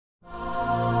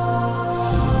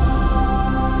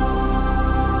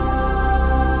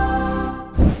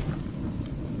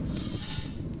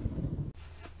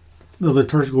the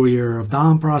liturgical year of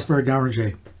Dom Prosper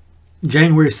Guéranger,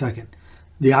 January 2nd,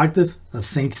 the octave of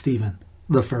Saint Stephen,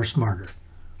 the first martyr.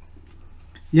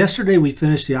 Yesterday we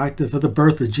finished the octave of the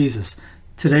birth of Jesus.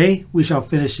 Today we shall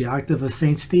finish the octave of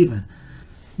Saint Stephen,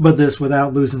 but this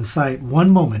without losing sight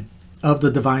one moment of the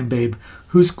divine babe,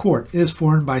 whose court is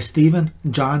formed by Stephen,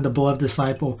 John the beloved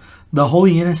disciple, the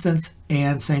holy innocents,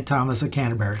 and St. Thomas of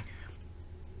Canterbury.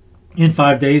 In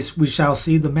 5 days we shall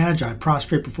see the Magi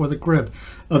prostrate before the crib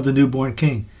of the newborn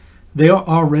King. They are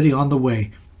already on the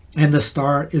way, and the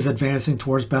star is advancing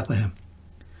towards Bethlehem.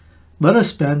 Let us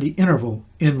spend the interval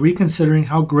in reconsidering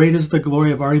how great is the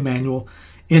glory of our Emmanuel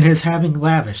in his having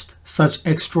lavished such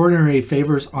extraordinary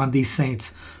favors on these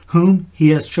saints, whom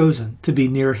he has chosen to be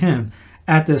near him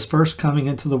at this first coming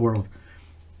into the world.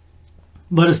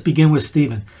 Let us begin with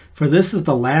Stephen, for this is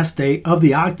the last day of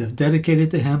the octave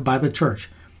dedicated to him by the Church.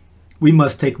 We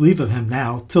must take leave of him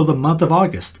now till the month of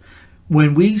August,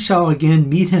 when we shall again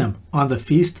meet him on the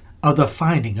feast of the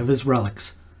finding of his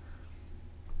relics.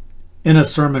 In a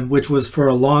sermon which was for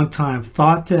a long time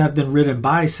thought to have been written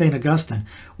by St. Augustine,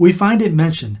 we find it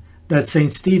mentioned that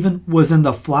St. Stephen was in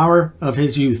the flower of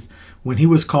his youth when he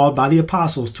was called by the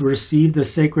apostles to receive the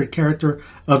sacred character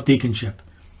of deaconship.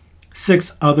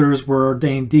 6 others were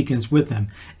ordained deacons with him,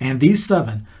 and these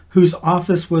 7, whose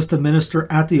office was to minister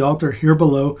at the altar here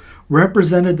below,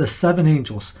 represented the 7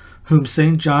 angels whom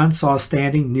St. John saw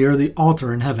standing near the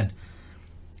altar in heaven.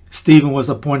 Stephen was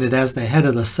appointed as the head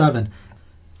of the 7,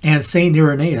 and St.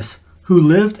 Irenaeus, who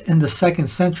lived in the 2nd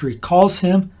century, calls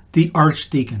him the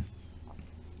archdeacon.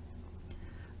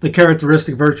 The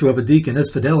characteristic virtue of a deacon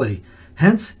is fidelity.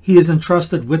 Hence, he is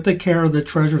entrusted with the care of the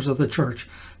treasures of the Church,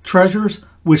 treasures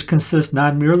which consist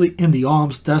not merely in the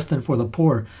alms destined for the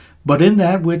poor, but in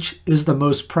that which is the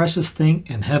most precious thing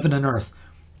in heaven and earth,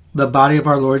 the body of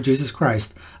our Lord Jesus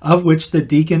Christ, of which the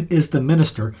deacon is the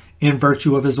minister in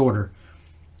virtue of his order.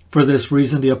 For this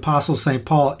reason, the Apostle St.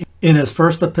 Paul, in his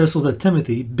first epistle to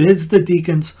Timothy, bids the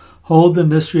deacons hold the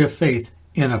mystery of faith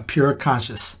in a pure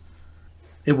conscience.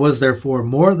 It was therefore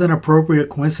more than appropriate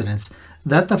coincidence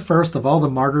that the first of all the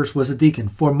martyrs was a deacon,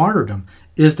 for martyrdom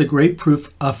is the great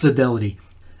proof of fidelity,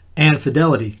 and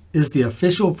fidelity is the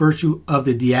official virtue of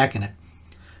the diaconate.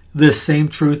 This same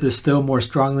truth is still more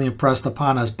strongly impressed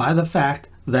upon us by the fact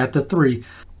that the 3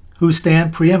 who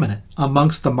stand preeminent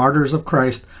amongst the martyrs of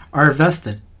Christ are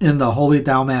vested in the holy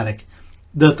dalmatic.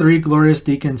 The 3 glorious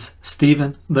deacons,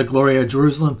 Stephen, the glory of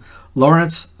Jerusalem,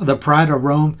 Lawrence, the pride of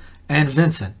Rome, and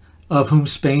Vincent, of whom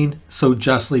Spain so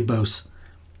justly boasts.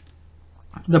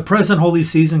 The present holy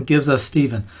season gives us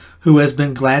Stephen, who has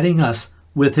been gladdening us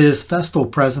with his festal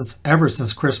presence ever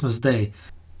since Christmas Day,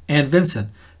 and Vincent,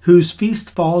 whose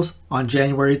feast falls on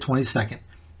January 22nd.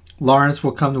 Lawrence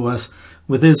will come to us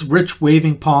with his rich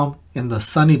waving palm in the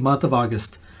sunny month of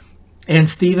August, and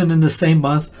Stephen in the same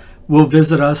month will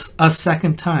visit us a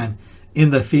second time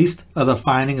in the feast of the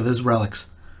finding of his relics.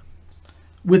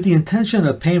 With the intention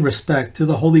of paying respect to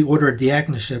the holy order of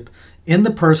diaconship in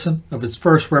the person of its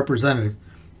first representative,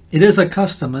 it is a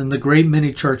custom in the great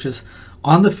many churches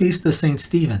on the feast of St.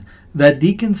 Stephen that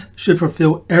deacons should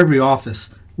fulfill every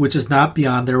office which is not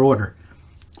beyond their order.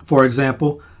 For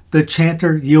example, the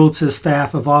chanter yields his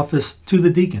staff of office to the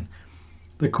deacon.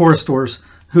 The choristors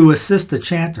who assist the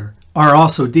chanter are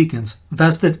also deacons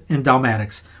vested in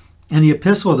dalmatics, and the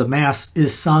epistle of the Mass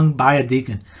is sung by a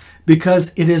deacon,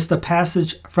 because it is the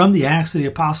passage from the Acts of the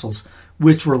Apostles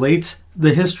which relates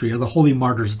the history of the holy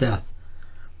martyr's death.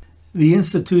 The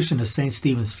institution of St.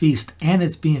 Stephen's feast and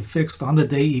its being fixed on the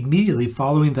day immediately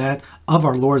following that of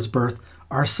our Lord's birth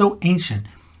are so ancient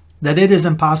that it is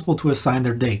impossible to assign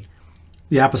their date.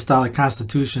 The apostolic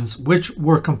constitutions, which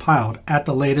were compiled at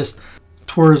the latest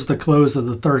towards the close of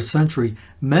the 3rd century,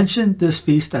 mention this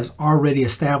feast as already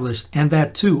established, and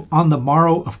that too on the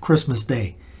morrow of Christmas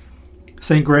Day.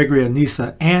 St. Gregory of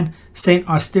Nyssa and St.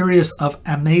 Austerius of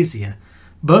Amasia,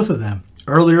 both of them,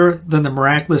 earlier than the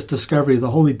miraculous discovery of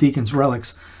the holy deacon's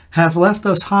relics, have left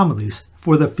us homilies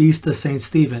for the feast of St.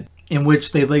 Stephen, in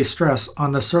which they lay stress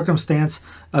on the circumstance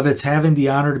of its having the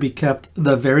honor to be kept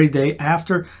the very day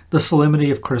after the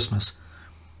solemnity of Christmas.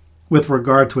 With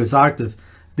regard to its octave,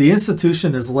 the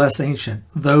institution is less ancient,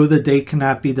 though the date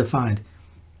cannot be defined.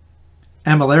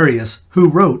 Amalarius, who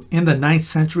wrote in the 9th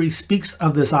century, speaks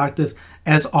of this octave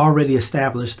as already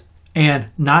established, and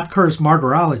Notker's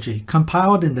Martyrology,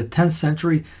 compiled in the 10th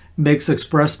century, makes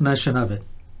express mention of it.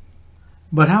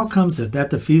 But how comes it that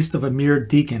the feast of a mere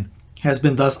deacon has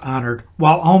been thus honored,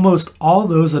 while almost all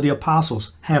those of the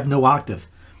apostles have no octave?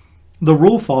 The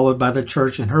rule followed by the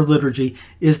Church in her liturgy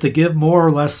is to give more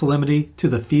or less solemnity to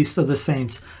the feasts of the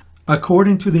saints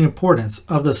according to the importance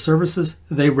of the services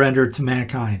they rendered to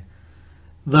mankind.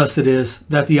 Thus it is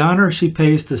that the honor she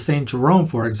pays to St. Jerome,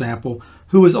 for example,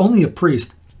 who is only a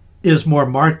priest, is more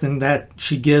marked than that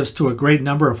she gives to a great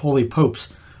number of holy popes.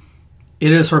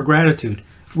 It is her gratitude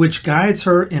which guides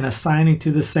her in assigning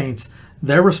to the saints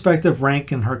their respective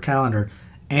rank in her calendar,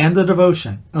 and the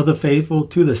devotion of the faithful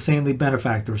to the saintly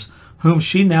benefactors, whom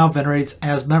she now venerates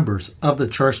as members of the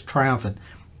Church Triumphant,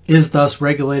 is thus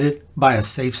regulated by a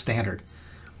safe standard.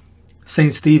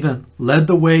 St. Stephen led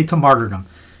the way to martyrdom.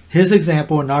 His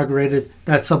example inaugurated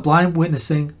that sublime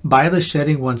witnessing by the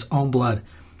shedding one's own blood,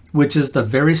 which is the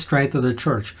very strength of the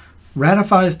Church,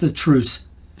 ratifies the truths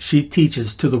she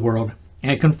teaches to the world,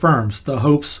 and confirms the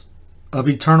hopes of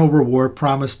eternal reward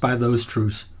promised by those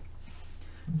truths.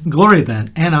 Glory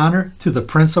then and honor to the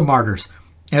Prince of Martyrs.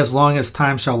 As long as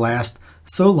time shall last,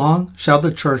 so long shall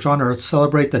the Church on earth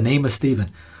celebrate the name of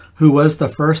Stephen, who was the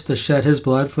first to shed his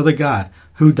blood for the God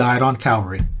who died on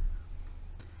Calvary.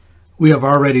 We have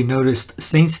already noticed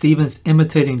St. Stephen's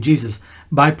imitating Jesus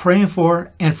by praying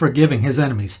for and forgiving his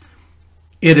enemies.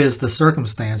 It is the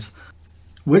circumstance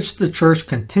which the Church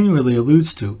continually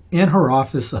alludes to in her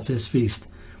office of his feast.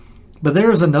 But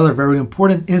there is another very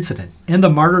important incident in the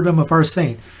martyrdom of our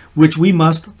saint, which we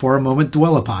must for a moment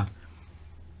dwell upon.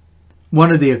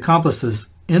 One of the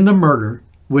accomplices in the murder,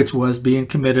 which was being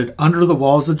committed under the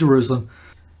walls of Jerusalem,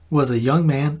 was a young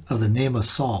man of the name of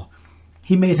Saul.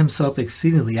 He made himself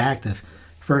exceedingly active,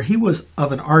 for he was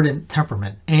of an ardent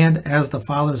temperament, and, as the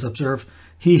fathers observe,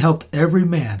 he helped every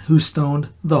man who stoned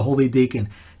the holy deacon,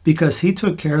 because he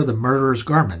took care of the murderer's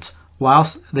garments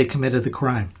whilst they committed the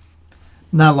crime.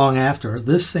 Not long after,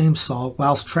 this same Saul,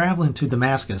 whilst traveling to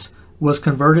Damascus, was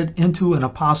converted into an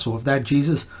apostle of that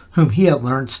Jesus whom he had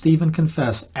learned Stephen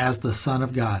confess as the Son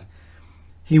of God.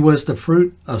 He was the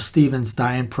fruit of Stephen's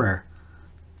dying prayer.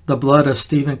 The blood of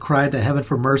Stephen cried to heaven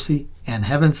for mercy, and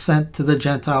heaven sent to the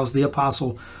Gentiles the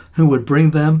apostle who would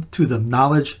bring them to the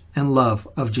knowledge and love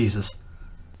of Jesus.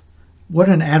 What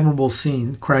an admirable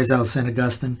scene, cries out St.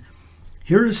 Augustine.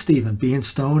 Here is Stephen being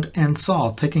stoned, and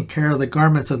Saul taking care of the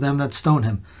garments of them that stoned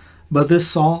him. But this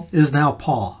Saul is now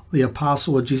Paul, the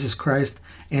apostle of Jesus Christ,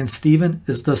 and Stephen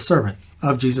is the servant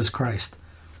of Jesus Christ.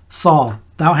 Saul,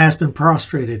 thou hast been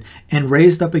prostrated and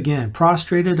raised up again,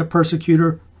 prostrated a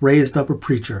persecutor, raised up a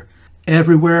preacher.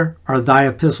 Everywhere are thy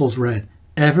epistles read.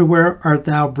 Everywhere art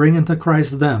thou bringing to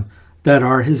Christ them that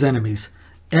are his enemies.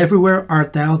 Everywhere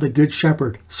art thou the good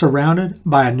shepherd, surrounded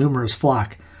by a numerous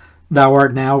flock. Thou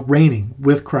art now reigning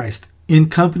with Christ. In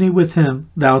company with him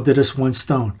thou didst once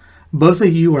stone. Both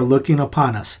of you are looking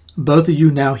upon us. Both of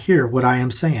you now hear what I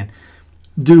am saying.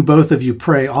 Do both of you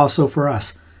pray also for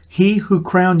us. He who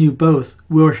crowned you both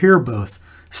will hear both.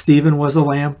 Stephen was a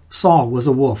lamb, Saul was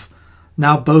a wolf.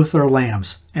 Now both are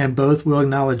lambs, and both will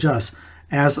acknowledge us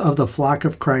as of the flock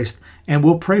of Christ, and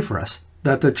will pray for us,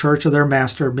 that the church of their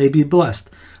master may be blessed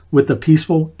with a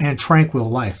peaceful and tranquil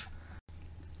life.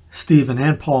 Stephen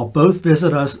and Paul both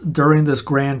visit us during this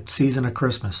grand season of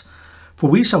Christmas, for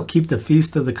we shall keep the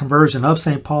feast of the conversion of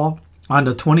St. Paul on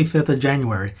the 25th of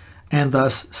January, and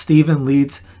thus Stephen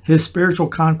leads his spiritual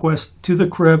conquest to the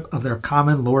crib of their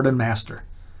common Lord and Master.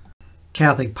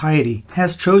 Catholic piety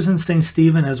has chosen St.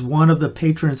 Stephen as one of the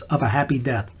patrons of a happy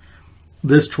death.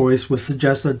 This choice was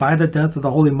suggested by the death of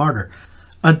the holy martyr,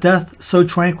 a death so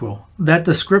tranquil that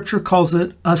the scripture calls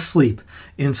it a sleep,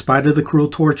 in spite of the cruel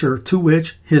torture to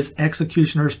which his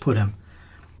executioners put him.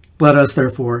 Let us,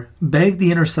 therefore, beg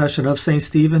the intercession of St.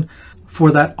 Stephen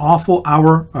for that awful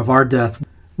hour of our death,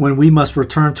 when we must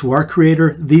return to our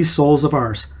Creator these souls of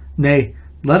ours. Nay,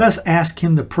 let us ask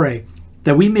him to pray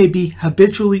that we may be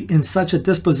habitually in such a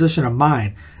disposition of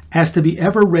mind as to be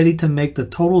ever ready to make the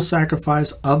total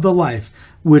sacrifice of the life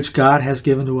which God has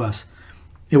given to us.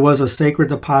 It was a sacred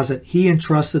deposit he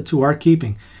entrusted to our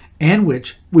keeping, and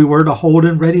which we were to hold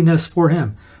in readiness for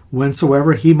him,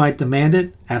 whensoever he might demand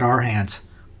it at our hands.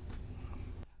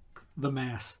 The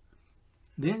Mass.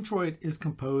 The introit is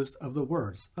composed of the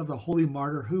words of the holy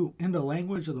martyr who, in the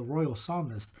language of the royal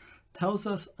psalmist, tells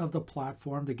us of the plot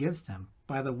formed against him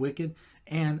by the wicked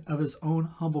and of his own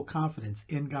humble confidence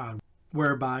in God,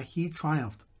 whereby he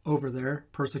triumphed over their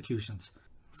persecutions.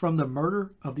 From the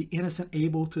murder of the innocent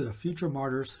Abel to the future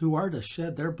martyrs who are to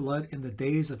shed their blood in the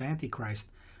days of Antichrist,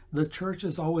 the Church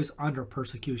is always under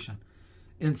persecution.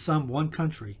 In some one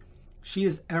country, she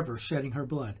is ever shedding her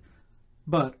blood,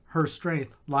 but her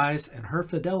strength lies in her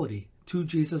fidelity to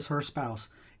Jesus her spouse,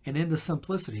 and in the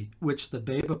simplicity which the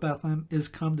babe of Bethlehem is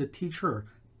come to teach her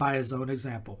by his own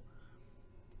example.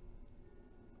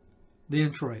 The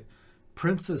introit.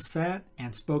 Princes sat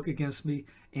and spoke against me,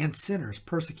 and sinners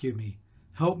persecute me.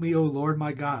 Help me, O Lord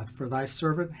my God, for thy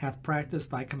servant hath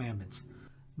practiced thy commandments.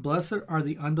 Blessed are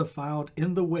the undefiled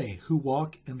in the way who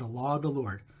walk in the law of the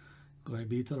Lord. Glory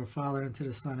be to the Father, and to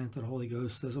the Son, and to the Holy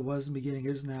Ghost, as it was in the beginning,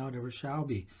 is now, and ever shall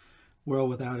be, world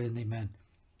without end. Amen.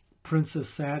 Princes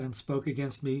sat and spoke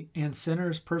against me, and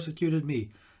sinners persecuted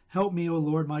me. Help me, O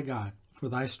Lord my God, for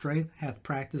thy strength hath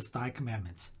practiced thy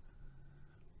commandments.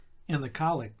 In the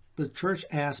collect, the church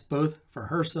asked both for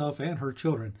herself and her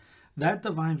children that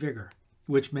divine vigor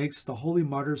which makes the holy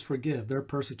martyrs forgive their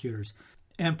persecutors,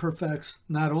 and perfects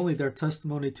not only their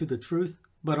testimony to the truth,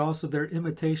 but also their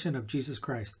imitation of Jesus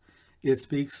Christ. It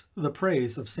speaks the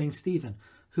praise of Saint Stephen,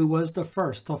 who was the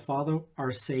first to follow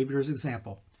our Savior's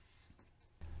example.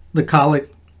 The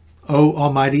collect, O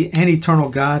Almighty and eternal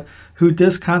God, who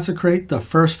didst consecrate the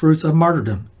first fruits of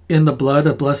martyrdom in the blood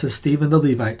of blessed Stephen the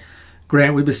Levite,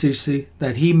 grant, we beseech thee,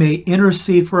 that he may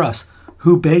intercede for us,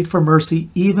 who begged for mercy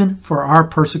even for our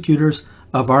persecutors,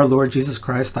 of our Lord Jesus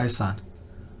Christ, thy Son.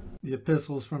 The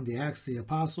epistles from the Acts of the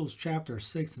Apostles, chapter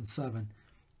 6 and 7.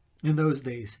 In those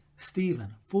days,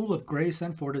 Stephen, full of grace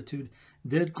and fortitude,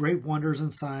 did great wonders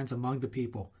and signs among the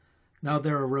people. Now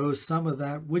there arose some of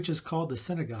that which is called the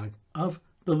synagogue of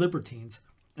the Libertines,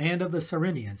 and of the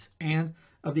Cyrenians, and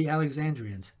of the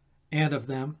Alexandrians, and of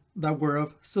them that were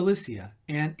of Cilicia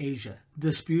and Asia,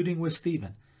 disputing with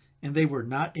Stephen, and they were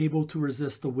not able to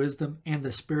resist the wisdom and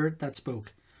the Spirit that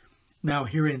spoke. Now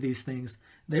hearing these things,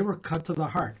 they were cut to the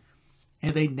heart,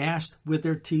 and they gnashed with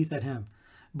their teeth at him.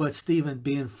 But Stephen,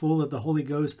 being full of the Holy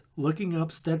Ghost, looking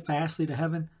up steadfastly to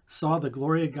heaven, saw the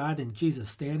glory of God and Jesus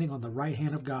standing on the right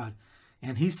hand of God.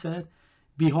 And he said,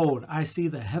 Behold, I see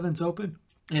the heavens open,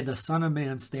 and the Son of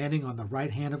Man standing on the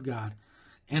right hand of God.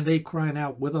 And they, crying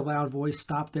out with a loud voice,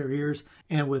 stopped their ears,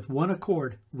 and with one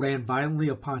accord ran violently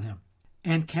upon him.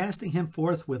 And casting him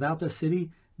forth without the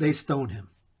city, they stoned him.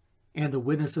 And the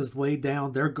witnesses laid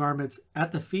down their garments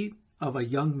at the feet of a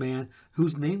young man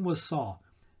whose name was Saul.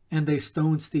 And they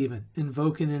stoned Stephen,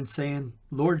 invoking and saying,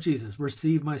 Lord Jesus,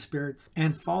 receive my spirit.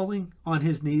 And falling on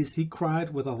his knees, he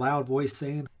cried with a loud voice,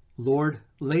 saying, Lord,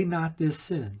 lay not this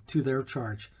sin to their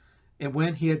charge. And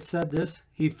when he had said this,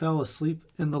 he fell asleep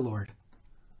in the Lord.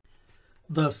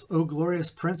 Thus, O glorious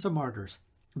Prince of Martyrs,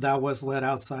 thou wast led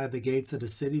outside the gates of the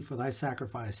city for thy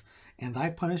sacrifice, and thy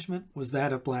punishment was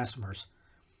that of blasphemers.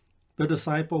 The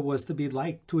disciple was to be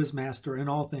like to his master in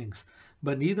all things,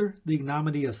 but neither the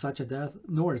ignominy of such a death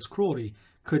nor its cruelty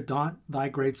could daunt thy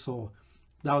great soul.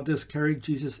 Thou didst carry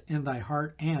Jesus in thy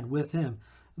heart, and with him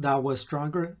thou wast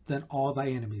stronger than all thy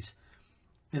enemies.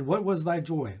 And what was thy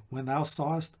joy when thou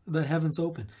sawest the heavens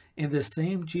open, and this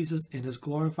same Jesus in his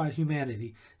glorified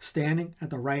humanity standing at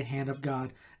the right hand of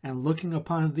God and looking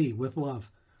upon thee with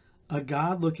love? A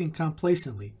God looking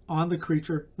complacently on the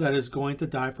creature that is going to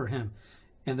die for him,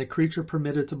 and the creature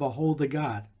permitted to behold the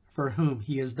God for whom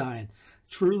he is dying.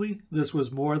 Truly, this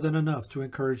was more than enough to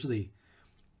encourage thee.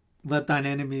 Let thine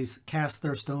enemies cast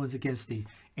their stones against thee,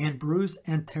 and bruise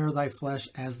and tear thy flesh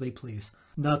as they please.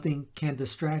 Nothing can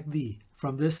distract thee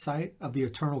from this sight of the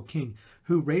eternal King,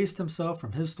 who raised himself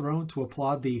from his throne to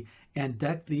applaud thee and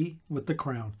deck thee with the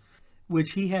crown,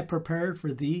 which he had prepared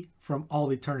for thee from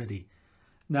all eternity.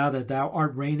 Now that thou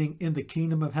art reigning in the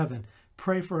kingdom of heaven,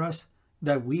 pray for us,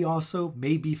 that we also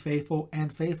may be faithful,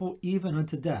 and faithful even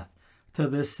unto death, to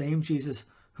this same Jesus,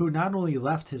 who not only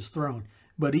left his throne,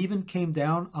 but even came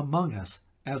down among us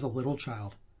as a little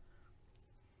child.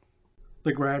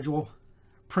 The gradual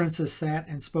princes sat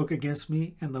and spoke against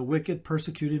me, and the wicked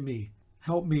persecuted me.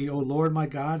 Help me, O Lord my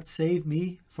God, save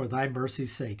me for thy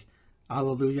mercy's sake.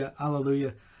 Alleluia,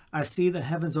 alleluia. I see the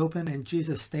heavens open, and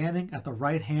Jesus standing at the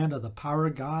right hand of the power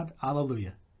of God.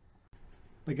 Alleluia.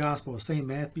 The Gospel of St.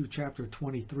 Matthew, chapter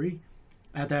 23.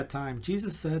 At that time,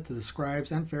 Jesus said to the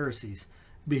scribes and Pharisees,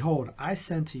 Behold, I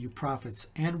send to you prophets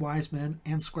and wise men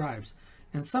and scribes,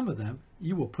 and some of them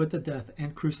you will put to death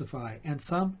and crucify, and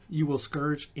some you will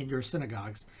scourge in your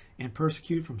synagogues and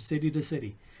persecute from city to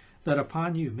city, that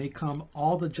upon you may come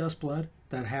all the just blood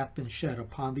that hath been shed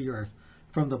upon the earth,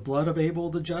 from the blood of Abel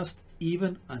the just,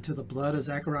 even unto the blood of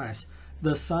Zacharias,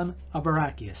 the son of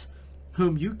Barachias,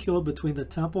 whom you killed between the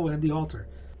temple and the altar.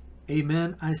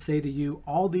 Amen, I say to you,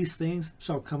 all these things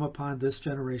shall come upon this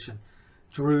generation.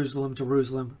 Jerusalem,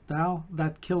 Jerusalem, thou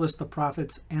that killest the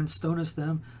prophets and stonest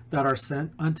them that are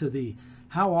sent unto thee,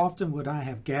 how often would I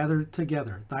have gathered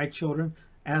together thy children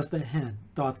as the hen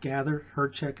doth gather her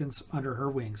chickens under her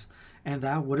wings, and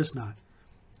thou wouldest not.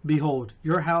 Behold,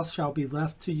 your house shall be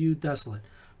left to you desolate.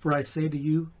 For I say to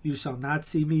you, you shall not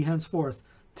see me henceforth,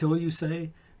 till you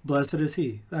say, Blessed is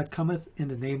he that cometh in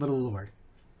the name of the Lord.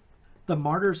 The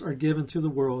martyrs are given to the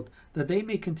world that they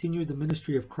may continue the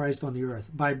ministry of Christ on the earth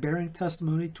by bearing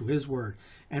testimony to his word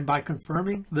and by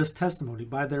confirming this testimony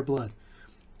by their blood.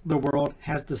 The world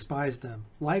has despised them,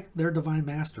 like their divine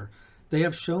master. They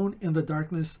have shone in the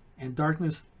darkness, and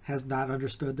darkness has not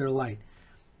understood their light.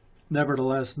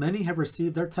 Nevertheless, many have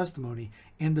received their testimony,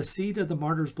 and the seed of the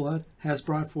martyr's blood has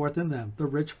brought forth in them the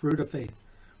rich fruit of faith.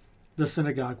 The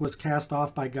synagogue was cast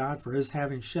off by God for his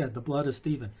having shed the blood of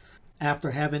Stephen,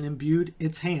 after having imbued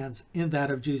its hands in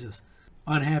that of Jesus.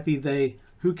 Unhappy they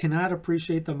who cannot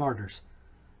appreciate the martyrs.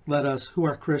 Let us, who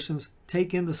are Christians,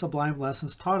 take in the sublime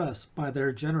lessons taught us by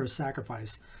their generous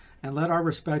sacrifice, and let our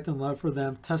respect and love for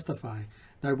them testify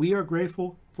that we are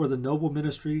grateful for the noble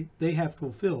ministry they have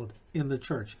fulfilled in the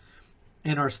church,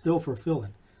 and are still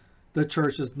fulfilling. The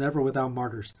church is never without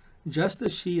martyrs, just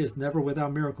as she is never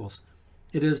without miracles.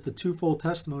 It is the twofold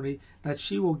testimony that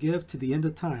she will give to the end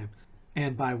of time,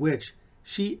 and by which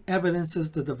she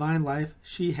evidences the divine life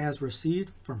she has received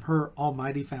from her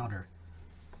almighty founder.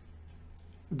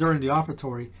 During the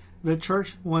offertory, the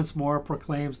church once more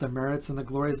proclaims the merits and the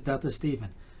glorious death of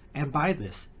Stephen, and by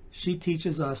this she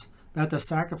teaches us that the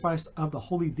sacrifice of the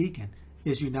holy deacon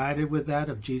is united with that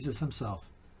of Jesus himself.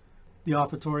 The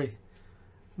offertory.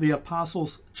 The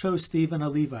apostles chose Stephen a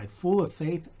Levite, full of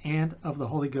faith and of the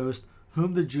Holy Ghost,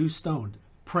 whom the Jews stoned,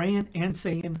 praying and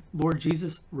saying, Lord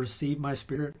Jesus, receive my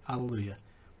spirit. Alleluia.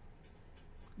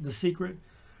 The secret.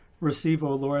 Receive,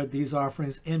 O Lord, these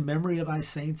offerings in memory of thy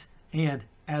saints, and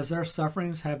as their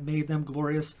sufferings have made them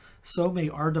glorious, so may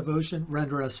our devotion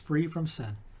render us free from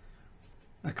sin.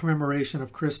 A commemoration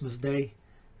of Christmas Day.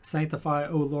 Sanctify,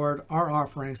 O Lord, our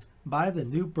offerings by the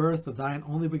new birth of thine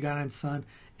only begotten Son,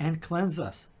 and cleanse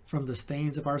us from the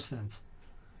stains of our sins.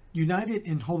 United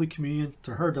in Holy Communion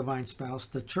to her divine spouse,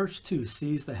 the Church too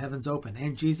sees the heavens open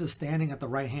and Jesus standing at the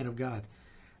right hand of God.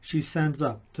 She sends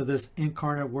up to this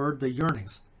incarnate Word the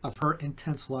yearnings of her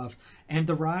intense love, and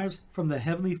derives from the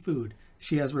heavenly food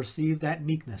she has received that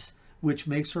meekness which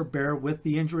makes her bear with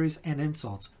the injuries and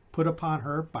insults put upon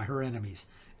her by her enemies,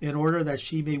 in order that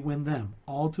she may win them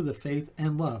all to the faith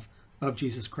and love of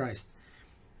Jesus Christ.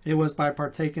 It was by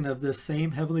partaking of this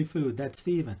same heavenly food that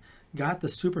Stephen got the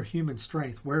superhuman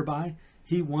strength whereby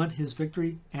he won his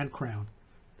victory and crown.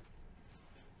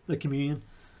 The communion.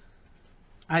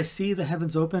 I see the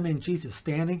heavens open and Jesus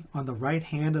standing on the right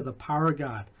hand of the power of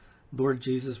God. Lord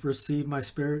Jesus, receive my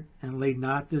spirit, and lay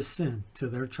not this sin to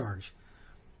their charge.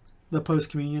 The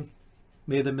post-communion.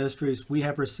 May the mysteries we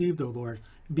have received, O Lord,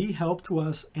 be help to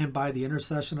us, and by the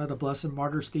intercession of the blessed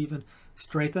martyr Stephen,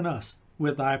 strengthen us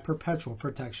with thy perpetual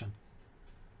protection.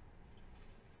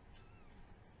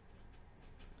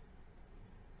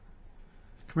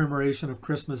 Commemoration of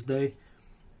Christmas Day.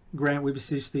 Grant, we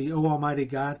beseech thee, O Almighty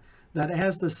God, that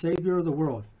as the Savior of the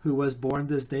world, who was born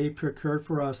this day, procured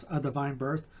for us a divine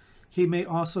birth, he may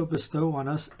also bestow on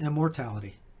us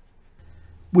immortality.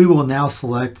 We will now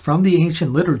select from the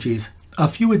ancient liturgies a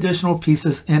few additional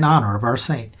pieces in honor of our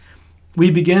saint.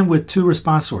 We begin with two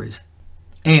responsories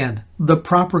and the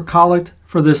proper collect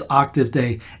for this octave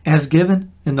day as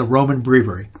given in the Roman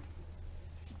Breviary.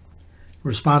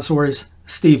 Responsories.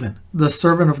 Stephen, the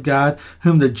servant of God,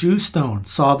 whom the Jews stoned,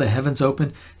 saw the heavens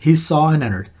open. He saw and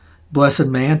entered. Blessed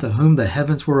man, to whom the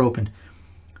heavens were opened.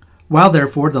 While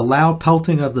therefore the loud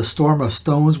pelting of the storm of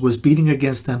stones was beating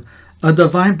against him, a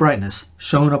divine brightness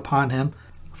shone upon him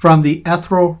from the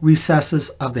ethereal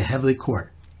recesses of the heavenly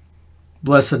court.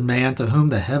 Blessed man, to whom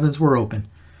the heavens were opened.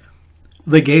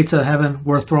 The gates of heaven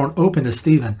were thrown open to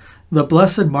Stephen, the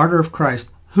blessed martyr of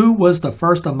Christ, who was the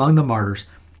first among the martyrs,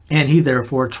 and he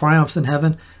therefore triumphs in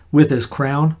heaven with his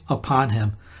crown upon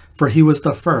him, for he was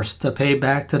the first to pay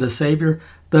back to the Savior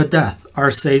the death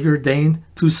our Savior deigned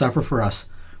to suffer for us,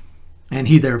 and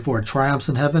he therefore triumphs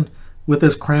in heaven with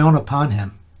his crown upon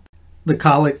him. The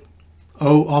collect.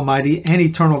 O Almighty and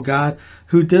eternal God,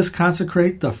 who didst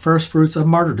consecrate the first fruits of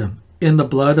martyrdom in the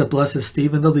blood of blessed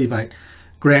Stephen the Levite,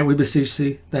 grant, we beseech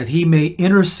thee, that he may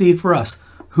intercede for us,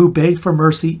 who beg for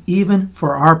mercy even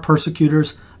for our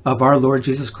persecutors, of our Lord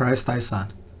Jesus Christ, thy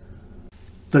Son.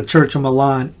 The Church of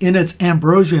Milan, in its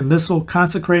Ambrosian Missal,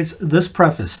 consecrates this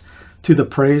preface to the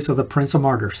praise of the Prince of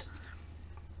Martyrs.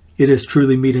 It is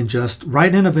truly meet and just,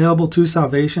 right and available to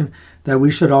salvation, that we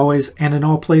should always and in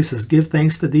all places give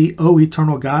thanks to thee, O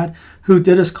eternal God, who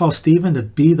didst call Stephen to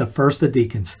be the first of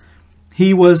deacons.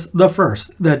 He was the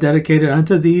first that dedicated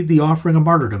unto thee the offering of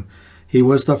martyrdom. He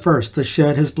was the first to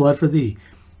shed his blood for thee.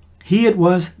 He it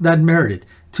was that merited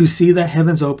to see the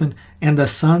heavens open and the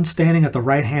Son standing at the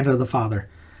right hand of the Father.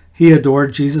 He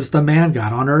adored Jesus, the man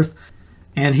God on earth,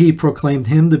 and he proclaimed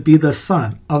him to be the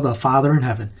Son of the Father in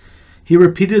heaven. He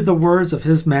repeated the words of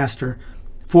his master,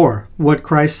 for what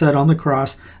Christ said on the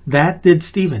cross, that did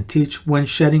Stephen teach when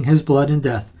shedding his blood in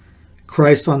death.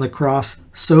 Christ on the cross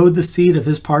sowed the seed of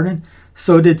his pardon,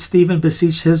 so did Stephen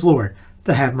beseech his Lord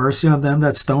to have mercy on them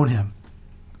that stone him.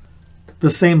 The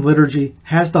same liturgy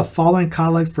has the following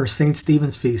collect for St.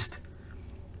 Stephen's feast.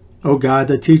 O God,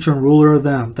 the teacher and ruler of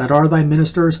them that are thy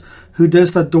ministers, who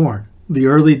didst adorn the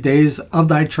early days of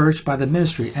thy church by the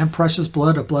ministry and precious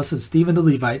blood of blessed Stephen the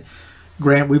Levite,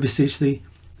 grant, we beseech thee,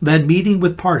 that meeting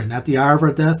with pardon at the hour of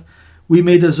our death, we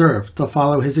may deserve to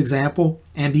follow his example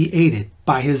and be aided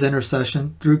by his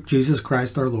intercession through Jesus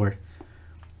Christ our Lord.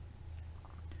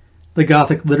 The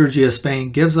Gothic Liturgy of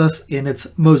Spain gives us in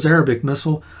its Mozarabic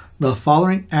Missal the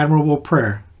following admirable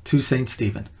prayer to Saint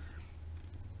Stephen.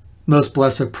 Most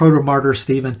blessed protomartyr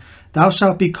Stephen, thou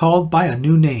shalt be called by a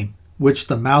new name, which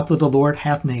the mouth of the Lord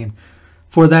hath named,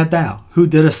 for that thou, who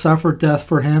didst suffer death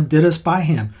for him, didst by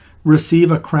him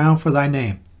receive a crown for thy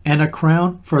name, and a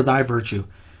crown for thy virtue.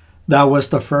 Thou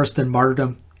wast the first in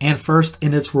martyrdom, and first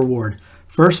in its reward,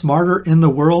 first martyr in the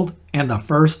world, and the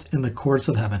first in the courts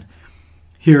of heaven.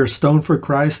 Here, stoned for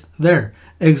Christ, there,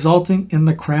 exulting in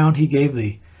the crown he gave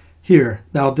thee. Here,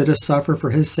 thou didst suffer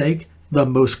for his sake the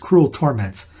most cruel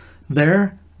torments.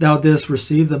 There, thou didst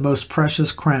receive the most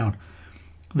precious crown.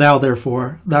 Thou,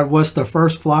 therefore, that wast the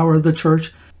first flower of the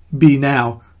church, be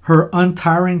now her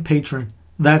untiring patron,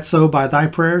 that so by thy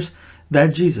prayers,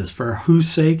 that Jesus, for whose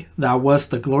sake thou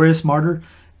wast the glorious martyr,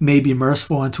 may be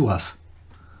merciful unto us.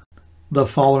 The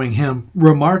following hymn,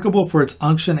 remarkable for its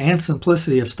unction and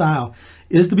simplicity of style,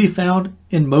 is to be found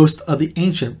in most of the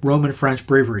ancient Roman French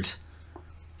breviaries.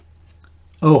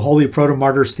 O holy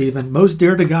protomartyr Stephen, most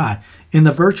dear to God, in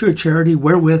the virtue of charity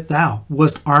wherewith thou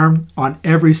wast armed on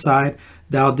every side,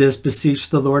 thou didst beseech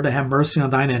the Lord to have mercy on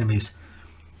thine enemies.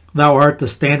 Thou art the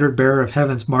standard bearer of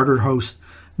heaven's martyr host,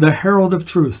 the herald of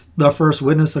truth, the first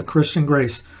witness of Christian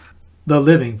grace, the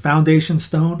living foundation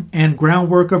stone and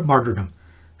groundwork of martyrdom.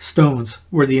 Stones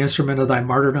were the instrument of thy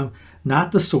martyrdom,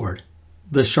 not the sword.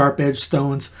 The sharp-edged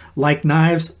stones, like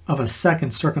knives of a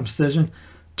second circumcision,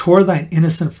 tore thine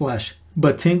innocent flesh,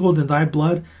 but tingled in thy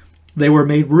blood, they were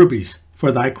made rubies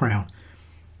for thy crown.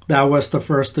 Thou wast the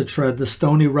first to tread the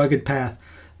stony rugged path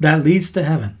that leads to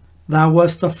heaven. Thou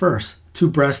wast the first to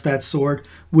breast that sword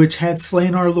which had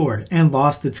slain our Lord and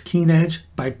lost its keen edge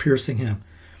by piercing him.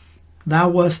 Thou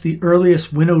wast the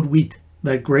earliest winnowed wheat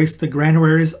that graced the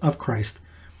granaries of Christ.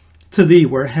 To thee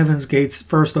were heaven's gates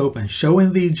first opened,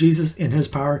 showing thee Jesus in his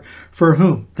power, for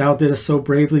whom thou didst so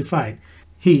bravely fight.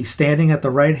 He, standing at the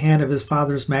right hand of his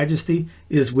Father's majesty,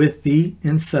 is with thee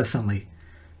incessantly.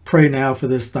 Pray now for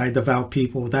this thy devout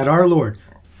people, that our Lord,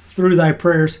 through thy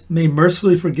prayers, may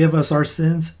mercifully forgive us our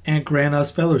sins and grant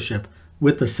us fellowship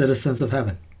with the citizens of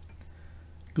heaven.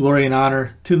 Glory and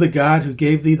honor to the God who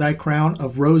gave thee thy crown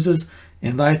of roses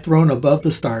and thy throne above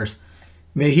the stars.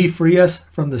 May he free us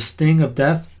from the sting of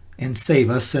death and save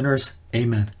us sinners.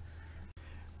 Amen.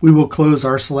 We will close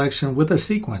our selection with a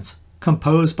sequence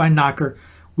composed by Knocker.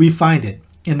 We find it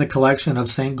in the collection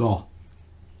of St. Gall.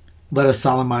 Let us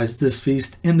solemnize this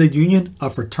feast in the union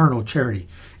of fraternal charity,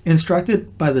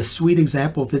 instructed by the sweet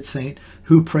example of its saint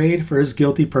who prayed for his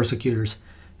guilty persecutors.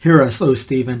 Hear us, O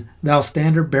Stephen, thou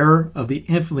standard bearer of the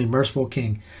infinitely merciful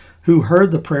King, who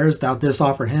heard the prayers thou didst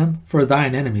offer him for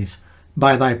thine enemies.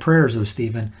 By thy prayers, O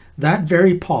Stephen, that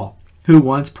very Paul, who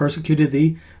once persecuted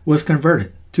thee, was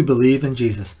converted to believe in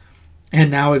Jesus,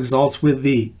 and now exalts with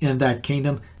thee in that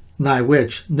kingdom nigh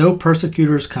which no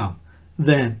persecutors come.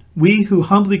 Then we who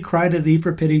humbly cry to thee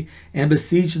for pity and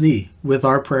beseech thee with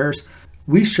our prayers,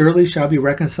 we surely shall be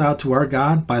reconciled to our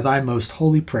God by thy most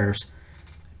holy prayers.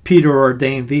 Peter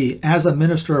ordained thee as a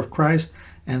minister of Christ,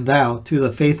 and thou to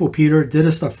the faithful Peter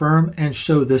didst affirm and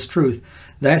show this truth,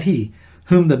 that he,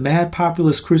 whom the mad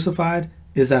populace crucified,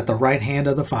 is at the right hand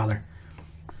of the Father.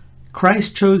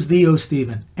 Christ chose thee, O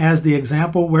Stephen, as the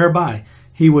example whereby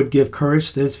he would give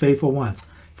courage to his faithful ones,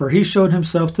 for he showed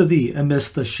himself to thee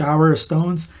amidst the shower of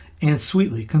stones, and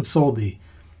sweetly consoled thee.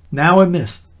 Now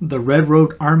amidst the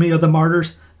red-robed army of the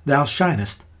martyrs, thou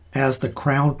shinest as the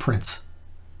crowned prince.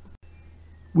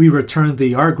 We return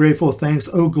thee our grateful thanks,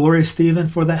 O glorious Stephen,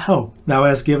 for the help thou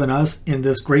hast given us in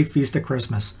this great feast of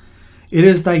Christmas. It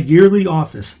is thy yearly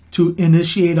office to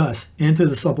initiate us into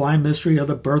the sublime mystery of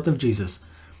the birth of Jesus.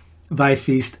 Thy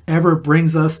feast ever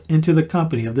brings us into the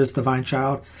company of this divine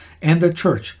child, and the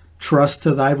Church trusts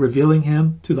to thy revealing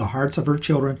him to the hearts of her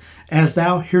children, as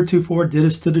thou heretofore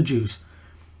didst to the Jews.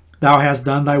 Thou hast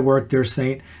done thy work, dear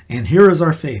saint, and here is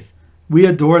our faith. We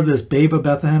adore this babe of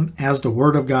Bethlehem as the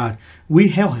Word of God. We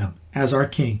hail him as our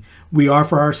King. We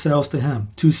offer ourselves to him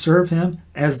to serve him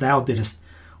as thou didst.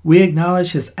 we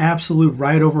acknowledge his absolute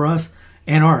right over us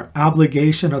and our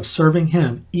obligation of serving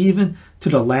him even to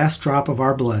the last drop of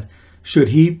our blood, should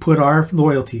he put our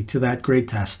loyalty to that great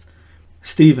test.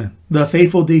 Stephen, the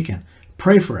faithful deacon,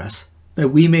 pray for us that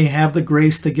we may have the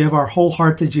grace to give our whole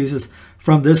heart to Jesus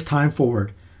from this time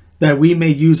forward, that we may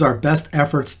use our best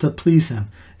efforts to please him,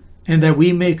 and that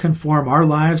we may conform our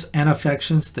lives and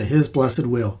affections to his blessed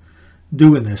will.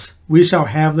 Doing this, we shall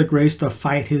have the grace to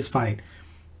fight his fight,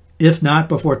 if not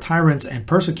before tyrants and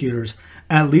persecutors,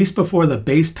 at least before the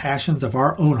base passions of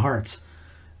our own hearts.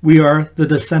 We are the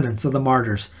descendants of the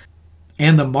martyrs,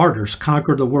 and the martyrs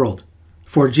conquered the world,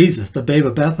 for Jesus, the babe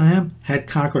of Bethlehem, had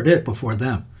conquered it before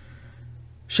them.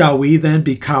 Shall we then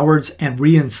be cowards and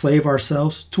re-enslave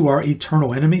ourselves to our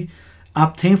eternal enemy?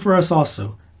 Obtain for us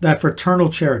also that fraternal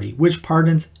charity which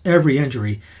pardons every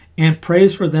injury, and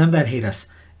prays for them that hate us,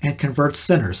 and converts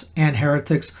sinners and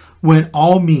heretics when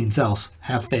all means else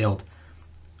have failed.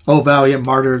 O valiant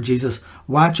martyr of Jesus,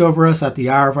 watch over us at the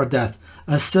hour of our death.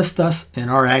 Assist us in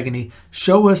our agony.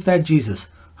 Show us that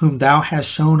Jesus, whom thou hast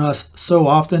shown us so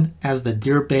often as the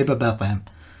dear babe of Bethlehem.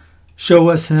 Show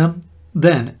us him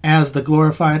then as the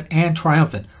glorified and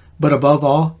triumphant, but above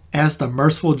all as the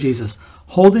merciful Jesus,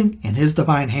 holding in his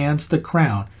divine hands the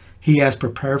crown he has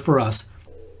prepared for us.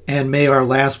 And may our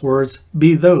last words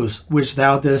be those which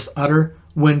thou didst utter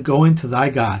when going to thy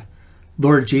God.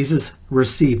 Lord Jesus,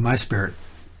 receive my spirit.